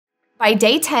By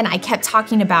day 10, I kept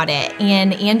talking about it,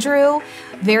 and Andrew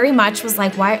very much was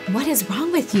like, what is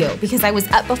wrong with you? Because I was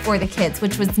up before the kids,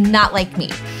 which was not like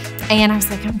me. And I was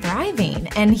like, I'm thriving.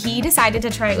 And he decided to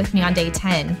try it with me on day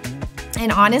 10.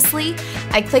 And honestly,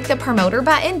 I clicked the promoter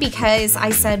button because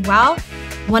I said, well,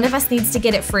 one of us needs to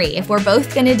get it free. If we're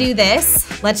both gonna do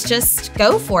this, let's just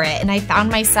go for it. And I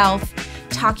found myself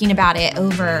talking about it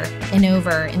over and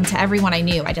over, and to everyone I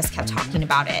knew, I just kept talking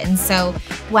about it. And so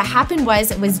what happened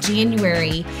was, it was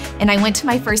January, and I went to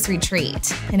my first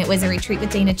retreat, and it was a retreat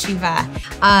with Dana Chuva.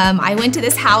 I went to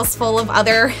this house full of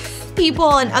other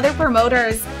people and other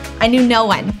promoters. I knew no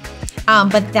one,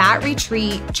 but that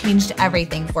retreat changed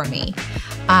everything for me.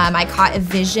 I caught a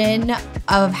vision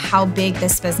of how big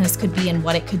this business could be and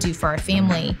what it could do for our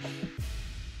family.